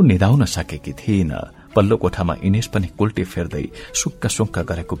 ऊ निदाउन सकेकी थिइन। पल्लो कोठामा इनेश पनि कुल्टी फेर्दै सुक्का सुक्का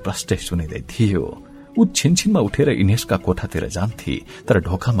गरेको प्रष्टै सुनिँदै थियो। ऊ छिनछिनमा उठेर इनेशका कोठातिर जान्थे, तर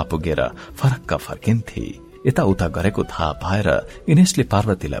ढोकामा पुगेर फरक्क फर्किन्थे। यताउता गरेको थाहा पाएर इनेशले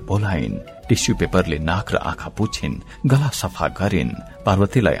पार्वतीलाई बोलाइन्। टिस्यु पेपरले नाक र आँखा पुछिन्, गला सफा गरिन्।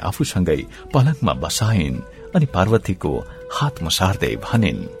 पार्वतीलाई आफूसँगै पलङमा बसाइन् अनि पार्वतीको हात मसार्दै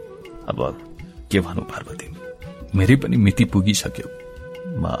भनिन्, अब के भनौं पार्वती, मेरै पनि मिति पुगिसक्यो।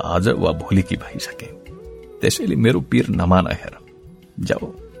 म आज वा भोलिकी भइसके। त्यसैले मेरो पीर नमान हेर। जाऊ,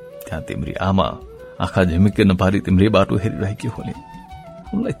 त्यहाँ तिम्री आमा आँखा झिमिक्के नपारी तिम्रै बाटो हेरिरहेकी होली।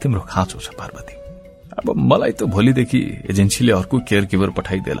 उनलाई तिम्रो खाँचो छ पार्वती। अब मलाई त भोलिदेखि एजेन्सीले अर्को केयर गिभर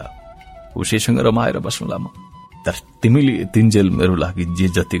पठाइदेला, उसैसँग रमाएर बस्नुला म। तर तिमीले तिनजेल मेरो लागि जे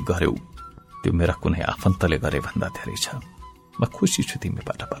जति गर्यौ त्यो मेरा कुनै आफन्तले गरे भन्दा धेरै छ। म खुसी छु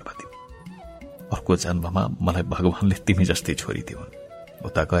तिमीबाट पार्वती। अर्को जन्ममा मलाई भगवानले तिमी जस्तै छोरी दिउन्।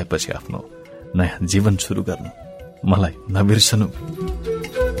 उता गएपछि आफ्नो नयाँ जीवन शुरू गर्नु, मलाई नबिर्सनु।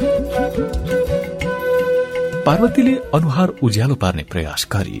 पार्वतीले अनुहार उज्यालो पार्ने प्रयास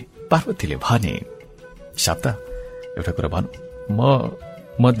गरी। पार्वतीले भने, शाप्ता एउटा कुरा भन,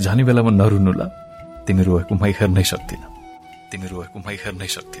 म जाने बेलामा नरुनु ल। तिमी रोएको मै हेर्नै सक्दिन।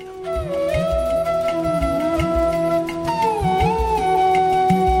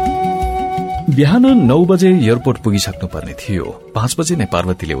 बिहान 9 बजे एयरपोर्ट पुगिसक्नु पर्ने थियो। 5 बजे नै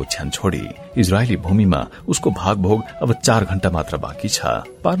पार्वतीले ओछ्यान छोडी। इजरायली भूमिमा उसको भागभोग अब 4 घण्टा मात्र बाँकी छ।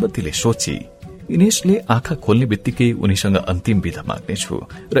 पार्वतीले सोची, इनेशले आँखा खोल्ने बित्तिकै उनीसँग अन्तिम बिदा माग्नेछु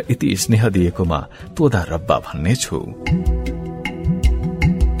र यति स्नेह दिएकोमा तोदा रब्बा भन्नेछु।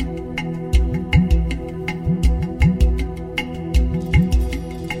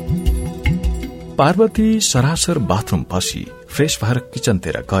 पार्वती सरासर बाथरूम पसी फ्रेश भएर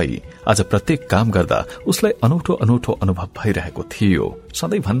किचनतिर गई। आज प्रत्येक काम गर्दा उसलाई अनौठो अनौठो अनुभव भइरहेको थियो,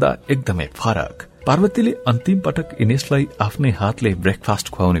 सधैँ भन्दा एकदमै फरक। पार्वतीले अन्तिम पटक इनेशलाई आफ्नै हातले ब्रेकफास्ट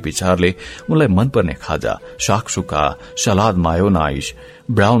खुवाउने विचारले उनलाई मनपर्ने खाजा, सागसुका, सलाद, मायोनाइज,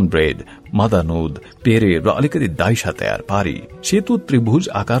 ब्राउन ब्रेड, मदनुद, पेरे र अलिकति दाइसा तयार पारी। सेतो त्रिभुज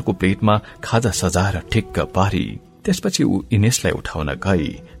आकारको प्लेटमा खाजा सजाएर ठिक्क पारी। त्यसपछि ऊ इनेशलाई उठाउन गई,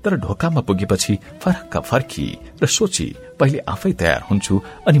 तर ढोकामा पुगेपछि फरक्क फर्की र सोची, पहिले आफै तयार हुन्छु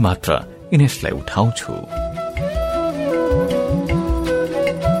अनि मात्र इनेशलाई उठाउँछु।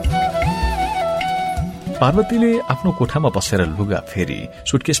 पार्वतीले आफ्नो कोठामा बसेर लुगा फेरी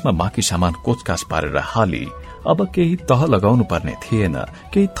सुटकेसमा बाँकी सामान कोचकाच पारेर हाली। अब केही तह लगाउनु पर्ने थिएन,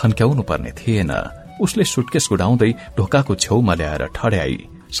 केही थन्क्याउनु पर्ने थिएन। उसले सुटकेस गुडाउँदै ढोकाको छेउमा ल्याएर ठड्याई।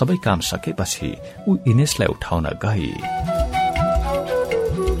 सबै काम सकेपछि ऊ इनेसलाई उठाउन गई।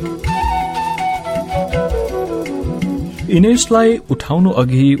 इनेसलाई उठाउनु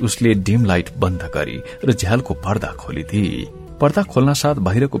अघि उसले डिम लाइट बन्द गरी र झ्यालको पर्दा खोलिदिए। पर्दा खोल्न साथ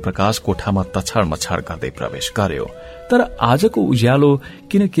बाहिरको प्रकाश कोठामा तछाड मछाड गर्दै प्रवेश गर्यो। तर आजको उज्यालो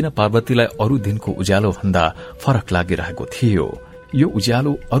किन पार्वतीलाई अरू दिनको उज्यालो भन्दा फरक लागिरहेको थियो। यो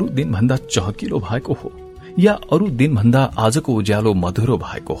उज्यालो अरू दिन भन्दा चहकिलो भएको हो या अरू दिन भन्दा आजको उज्यालो मधुरो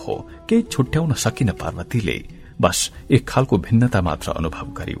भएको हो, केही छुट्याउन सकिन पार्वतीले। बस एक खालको भिन्नता मात्र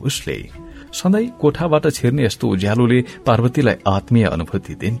अनुभव गरी उसले। सधैँ कोठाबाट छिर्ने यस्तो उज्यालोले पार्वतीलाई आत्मीय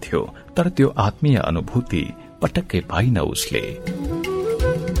अनुभूति दिन्थ्यो, तर त्यो आत्मीय अनुभूति पटक्कै पाइन उसले।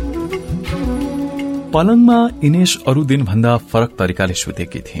 पलङमा इनेस अरू दिन भन्दा फरक तरिकाले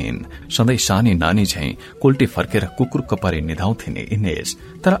सुतेकी थिइन्। सधैँ सानी नानी झैं कोल्टे फर्केर कुकुरको परे निधाउँथिन् इनेस,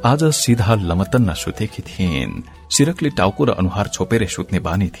 तर आज सीधा लमतन्न सुतेकी थिइन्। सिरकले टाउको र अनुहार छोपेर सुत्ने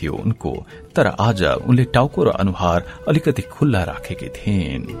बानी थियो उनको, तर आज उनले टाउको र अनुहार अलिकति खुल्ला राखेकी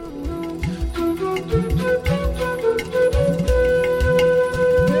थिइन्।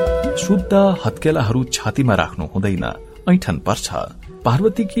 शुद्ध हत्केलाहरू छातीमा राख्नु हुँदैन, ऐठन पर्छ।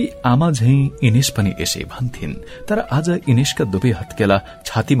 पार्वतीकी आमा झैं इनेस पनि यसै भन्थिन्, तर आज इनेसका दुवै हत्केला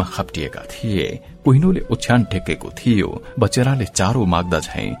छातीमा खप्टिएका थिए। कुहिनोले ओछ्यान टेकेको थियो, बचेराले चारो माग्दा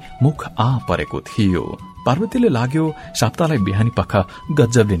झैं मुख परेको थियो। पार्वतीले लाग्यो साप्तालाई बिहानी पख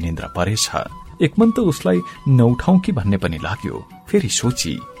गजबले निन्द्रा परेछ। एकमन त उसलाई नउठाउ कि भन्ने पनि लाग्यो। फेरि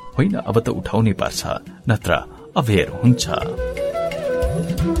सोची, होइन अब त उठाउनै पर्छ, नत्र अबेर हुन्छ।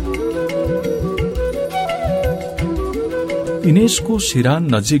 इनेसको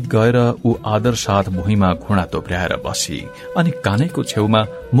सिरान नजिक गएर ऊ आदर साथ भुइँमा घुँडा तोब्र्याएर बसी अनि कानैको छेउमा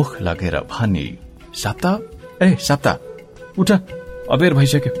मुख लगेर भनी, साप्ता, ए साप्ता, उठ, अबेर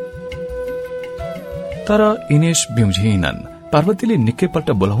भइसक्यो। तर इनेस बिउझिनन्। पार्वतीले निकैपल्ट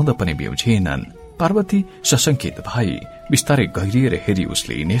बोलाउँदा पनि बिउझिनन्। पार्वती सशंकित भई बिस्तारै गहिरिएर हेरी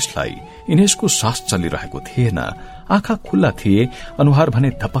उसले इनेसलाई। इनेसको सास चलिरहेको थिएन, आँखा खुल्ला थिए, अनुहार भने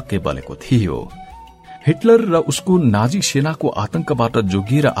धपक्कै बलेको थियो। हिटलर र उसको नाजी सेनाको आतंकबाट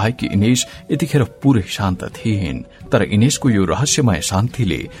जोगिएर आएकी इनेस यतिखेर पूरै शान्त थिइन्। तर इनेसको यो रहस्यमय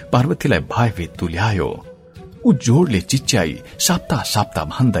शान्तिले पार्वतीलाई भयभीत तुल्यायो। ऊ जोड़ले चिच्याई, साप्ता साप्ता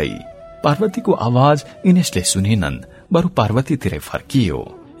भन्दै। पार्वतीको आवाज इनेसले सुनिनन्, बरु पार्वतीतिरै फर्कियो।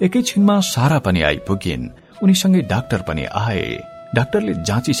 एकैछिनमा सारा पनि आइपुगिन्। उनीसँगै डाक्टर पनि आए। डाक्टरले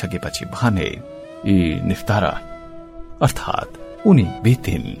जाँचिसकेपछि भने, यी निफ्तारा, अर्थात उनी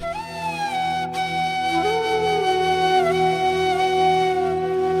बितिन्।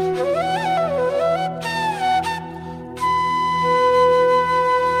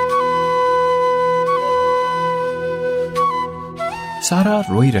 सारा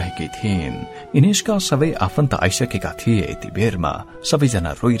रोइरहेकी थिइन्। इनेसका सबै आफन्त आइसकेका थिए। यति बेरमा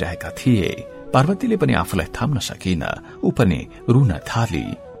सबैजना रोइरहेका थिए। पार्वतीले पनि आफूलाई थाम्न सकिन, ऊ पनि रुन थाली।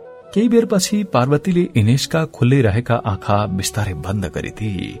 केही बेरपछि पार्वतीले इनेसका खुल्लै रहेका आँखा बिस्तारै बन्द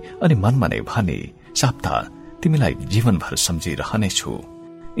गरिदिए अनि मनमा नै भने, साप्ता, तिमीलाई जीवनभर सम्झिरहनेछु।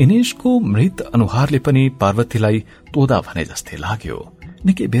 इनेसको मृत अनुहारले पनि पार्वतीलाई तोदा भने जस्तै लाग्यो।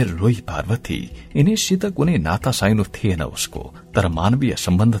 निकै बेर रोई पार्वती। इनेससित कुनै नाता साइनो थिएन उसको, तर मानवीय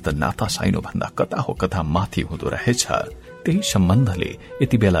सम्बन्ध त नाता साइनो भन्दा कता हो कता माथि हुँदो रहेछ। त्यही सम्बन्धले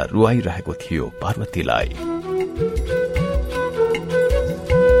यति बेला रुवाइरहेको थियो पार्वतीलाई।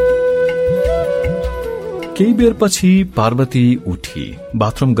 केही बेरपछि पार्वती उठी,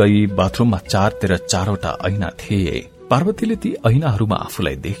 बाथरूम गई। बाथरूममा चारतिर चारवटा ऐना थिए। पार्वतीले ती ऐनाहरूमा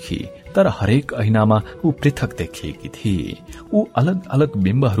आफूलाई देखी, तर हरेक ऐनामा ऊ पृथक देखिएकी थिए। ऊ अलग अलग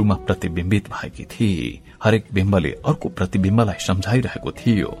बिम्बहरूमा प्रतिबिम्बित भएकी थिए। हरेक बिम्बले अर्को प्रतिबिम्बलाई सम्झाइरहेको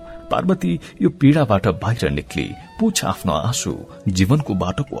थियो। पार्वती यो पीड़ाबाट बाहिर निक्ली। पुछ आफ्नो आँसु। जीवनको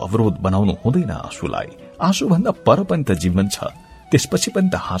बाटोको अवरोध बनाउनु हुँदैन आँसुलाई। आँसु भन्दा पर पनि त जीवन छ, त्यसपछि पनि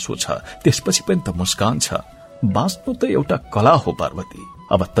त हाँसो छ, त्यसपछि पनि त मुस्कान छ। बाँच्नु त एउटा कला हो पार्वती।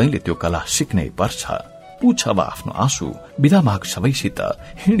 अब तैले त्यो कला सिक्नै पर्छ। पूछ अब आफ्नो आँसु, विदा माग सबैसित,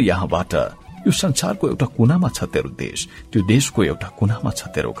 हिँड यहाँबाट। यो संसारको एउटा कुनामा छ तेरो देश, त्यो देशको एउटा कुनामा छ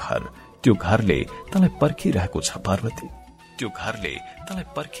तेरो घर। त्यो घरले तँलाई पर्खिरहेको छ पार्वती, त्यो घरले तँलाई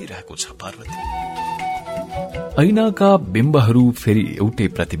पर्खिरहेको छ पार्वती। ऐनाका बिम्बहरू फेरि एउटै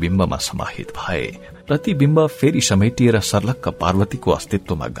प्रतिबिम्बमा समाहित भए। प्रतिबिम्ब फेरि समेटिएर सर्लक्क पार्वतीको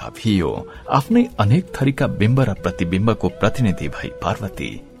अस्तित्वमा गाभियो। आफ्नै अनेक थरीका बिम्ब र प्रतिबिम्बको प्रतिनिधि भई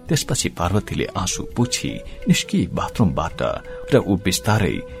पार्वती त्यसपछि पार्वतीले आँसु पुछी निस्की बाथरूमबाट र ऊ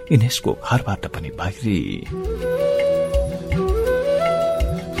बिस्तारै इनेसको घरबाट पनि बाहिरी।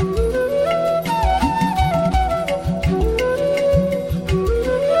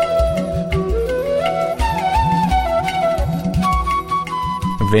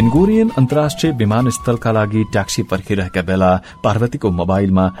 बेनगुरियन अन्तर्राष्ट्रिय विमानस्थलका लागि ट्याक्सी पर्खिरहेका बेला पार्वतीको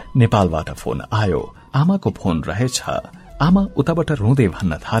मोबाइलमा नेपालबाट फोन आयो। आमाको फोन रहेछ। आमा उताबाट रुँदै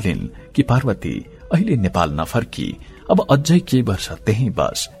भन्न थालिन् कि पार्वती अहिले नेपाल नफर्की, अब अझै केही वर्ष त्यही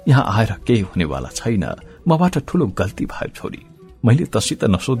बस, यहाँ आएर केही हुनेवाला छैन। मबाट ठूलो गल्ती भयो छोरी। मैले तसित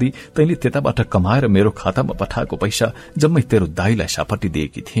नसोधी तैले त्यताबाट कमाएर मेरो खातामा पठाएको पैसा जम्मै तेरो दाईलाई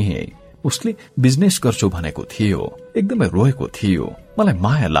सापटिदिएकी थिए। उसले बिजनेस गर्छु भनेको थियो। एकदमै रोएको थियो। मलाई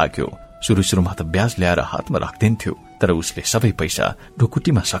माया लाग्यो। सुरुमा त ब्याज ल्याएर हातमा राख्दिन्थ्यो, तर उसले सबै पैसा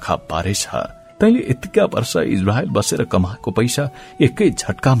ढुकुटीमा सखाप पारेछ। तैले यतिका वर्ष इजरायल बसेर कमाएको पैसा एकै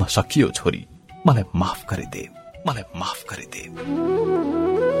झट्कामा सकियो छोरी। मलाई माफ गरिदे, मलाई माफ गरिदे।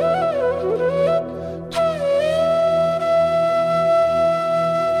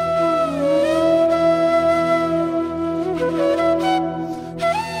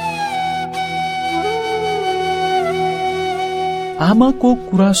 आमाको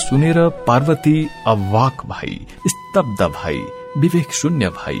कुरा सुनेर पार्वती अवाक भई, स्तब्ध भई, विवेक शून्य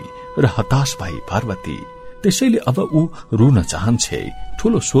भई र हताश भई पार्वती। त्यसैले अब ऊ रुन चाहन्छे,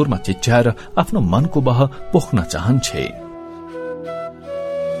 ठूलो स्वरमा चिच्याएर आफ्नो मनको बह पोख्न चाहन्छे।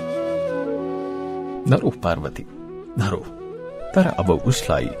 नरो पार्वती, नरो। तर अब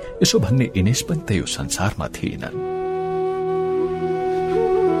उसलाई यसो भन्ने इनेस पनि त यो संसारमा थिएनन्।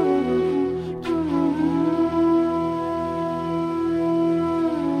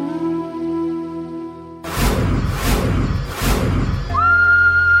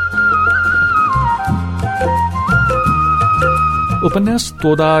 उपन्यास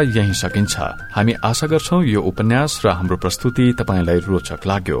तोदा यही सकिन्छ। हामी आशा गर्छौं यो उपन्यास र हाम्रो प्रस्तुति तपाईलाई रोचक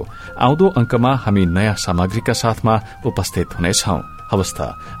लाग्यो। आउँदो अंकमा हामी नयाँ सामग्रीका साथमा उपस्थित हुनेछौं। हवस् त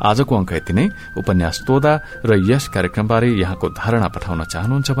आजको अंक यति नै। उपन्यास तोदा र यस कार्यक्रमबारे यहाँको धारणा पठाउन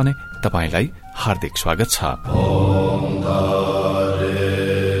चाहनुहुन्छ भने तपाईलाई हार्दिक स्वागत छ।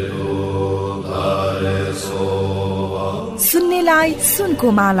 सुन्नेलाई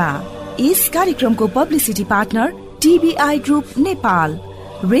सुनको माला। यस कार्यक्रमको publicity partner TBI group Nepal.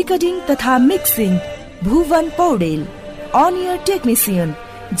 Recording तथा मिक्सिङ भुवन पौडेल। अनियर टेक्निशियन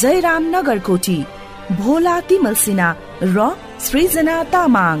जयराम नगरकोटी, भोला तिमल सिन्हा र सृजना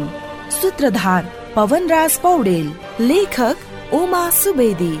तामाङ। सूत्रधार पवनराज पौडेल। लेखक उमा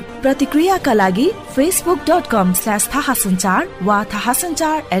सुवेदी। प्रतिक्रियाका लागि facebook.com/थाहासञ्चार वा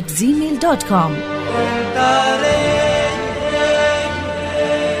थाहासञ्चार@gmail.com।